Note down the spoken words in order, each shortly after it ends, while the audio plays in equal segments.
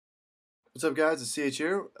What's up, guys? It's CH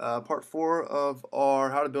here. Part 4 of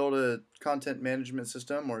our how to build a content management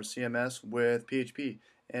system, or CMS, with PHP.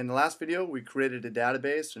 In the last video, we created a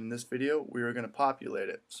database. In this video, we are going to populate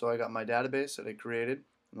it. So I got my database that I created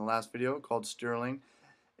in the last video called Sterling.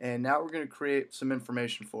 And now we're going to create some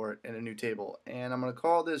information for it in a new table. And I'm going to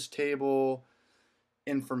call this table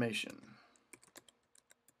information.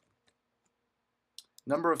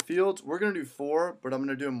 Number of fields, we're going to do 4, but I'm going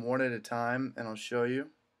to do them one at a time, and I'll show you.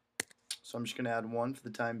 So I'm just going to add 1 for the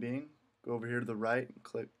time being. Go over here to the right and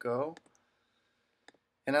click go.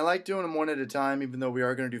 And I like doing them one at a time, even though we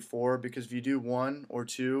are going to do 4, because if you do 1 or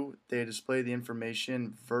 2, they display the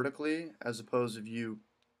information vertically, as opposed if you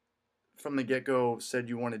from the get-go said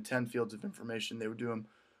you wanted 10 fields of information, they would do them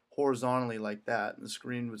horizontally like that, and the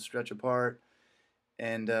screen would stretch apart,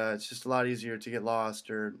 and it's just a lot easier to get lost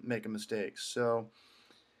or make a mistake. So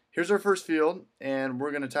here's our first field, and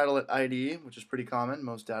we're going to title it ID, which is pretty common.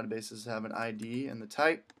 Most databases have an ID, and the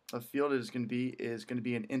type of field it is going to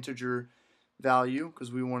be an integer value,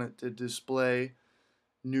 because we want it to display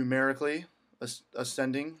numerically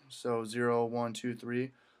ascending, so 0, 1, 2,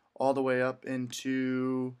 3, all the way up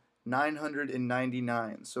into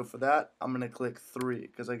 999. So for that, I'm going to click 3,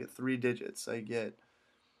 because I get 3 digits. I get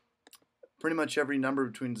pretty much every number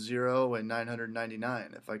between 0 and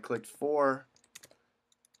 999. If I clicked 4,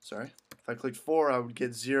 I would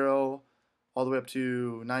get 0 all the way up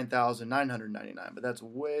to 9,999, but that's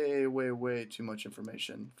way, way, way too much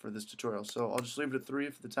information for this tutorial. So I'll just leave it at 3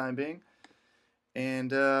 for the time being.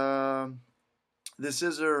 And this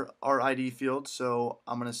is our ID field, so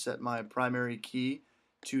I'm going to set my primary key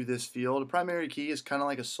to this field. A primary key is kind of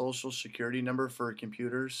like a social security number for a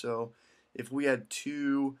computer. So if we had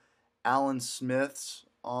 2 Alan Smiths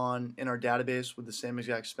in our database with the same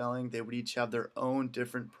exact spelling, they would each have their own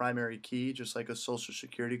different primary key, just like a social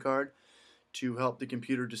security card, to help the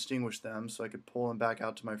computer distinguish them, so I could pull them back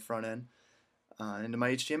out to my front end into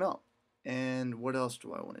my HTML. And what else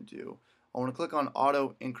do I want to do? I want to click on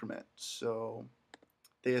auto increment, so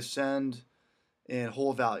they ascend in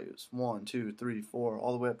whole values, 1, 2, 3, 4,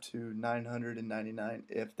 all the way up to 999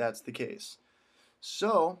 if that's the case.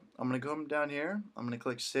 So I'm going to come down here, I'm going to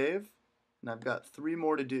click save, and I've got 3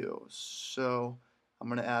 more to do. So I'm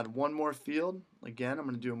going to add 1 more field. Again, I'm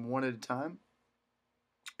going to do them one at a time.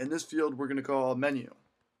 And this field we're going to call menu.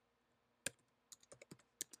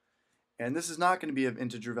 And this is not going to be of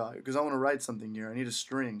integer value, because I want to write something here. I need a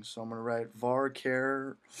string, so I'm going to write var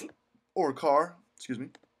char, or car, excuse me.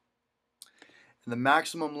 And the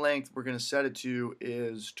maximum length we're going to set it to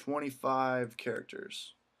is 25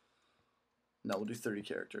 characters. No, we'll do 30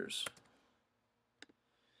 characters.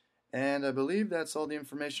 And I believe that's all the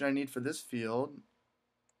information I need for this field.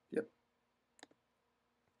 Yep.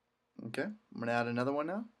 Okay, I'm going to add another one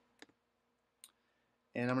now.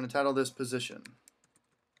 And I'm going to title this position.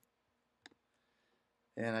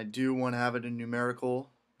 And I do want to have it a numerical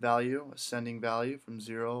value, ascending value from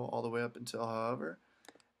 0 all the way up until however.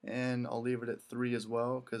 And I'll leave it at 3 as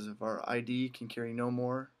well, because if our ID can carry no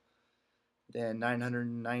more than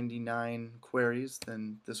 999 queries,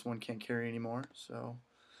 then this one can't carry anymore. So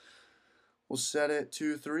we'll set it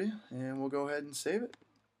to 3, and we'll go ahead and save it.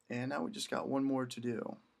 And now we just got 1 more to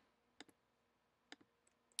do.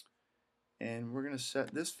 And we're going to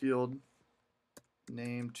set this field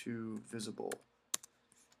name to visible.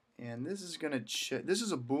 And this is going to check, this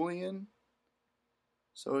is a Boolean,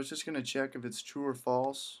 so it's just going to check if it's true or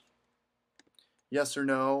false. Yes or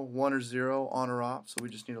no, 1 or 0, on or off. So we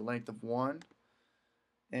just need a length of 1.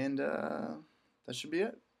 And that should be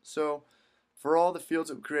it. So for all the fields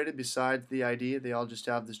that we created besides the ID, they all just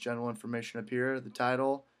have this general information up here. The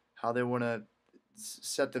title, how they want to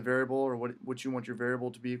set the variable, or what you want your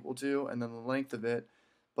variable to be equal to, and then the length of it.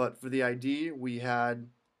 But for the ID, we had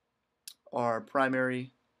our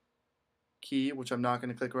primary key, which I'm not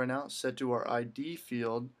going to click right now, set to our ID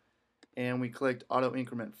field, and we clicked auto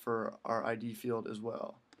increment for our ID field as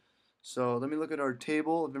well. So let me look at our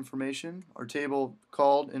table of information, our table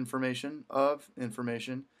called information of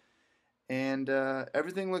information, and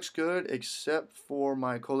everything looks good except for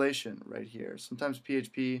my collation right here. Sometimes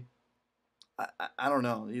PHP, I don't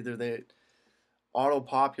know, either they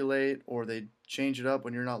auto-populate or they change it up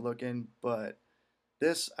when you're not looking, but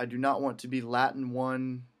this I do not want to be Latin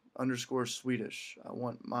 1 _ Swedish. I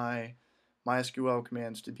want my MySQL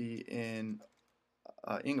commands to be in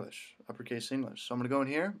English, uppercase English. So I'm going to go in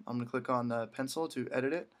here, I'm going to click on the pencil to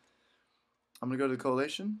edit it. I'm going to go to the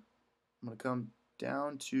collation. I'm going to come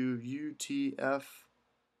down to UTF-8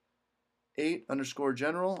 _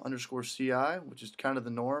 general _ CI, which is kind of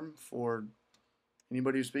the norm for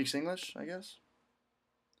anybody who speaks English, I guess.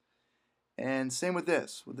 And same with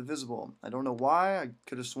this, with the visible. I don't know why. I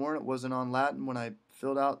could have sworn it wasn't on Latin when I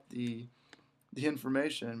filled out the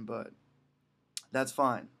information, but that's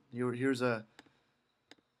fine. Here's a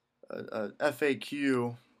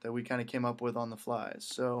FAQ that we kind of came up with on the fly.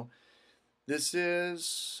 So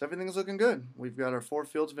everything's looking good. We've got our 4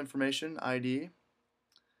 fields of information, ID,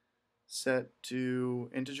 set to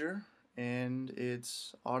integer, and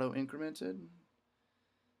it's auto incremented.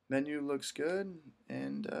 Menu looks good,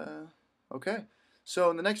 and okay. So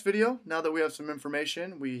in the next video, now that we have some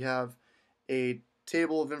information, we have a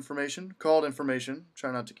table of information called information.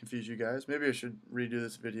 Try not to confuse you guys. Maybe I should redo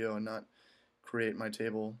this video and not create my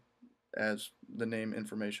table as the name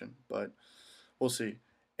information, but we'll see.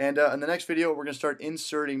 And in the next video, we're going to start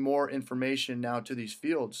inserting more information now to these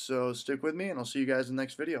fields. So stick with me, and I'll see you guys in the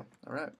next video. All right.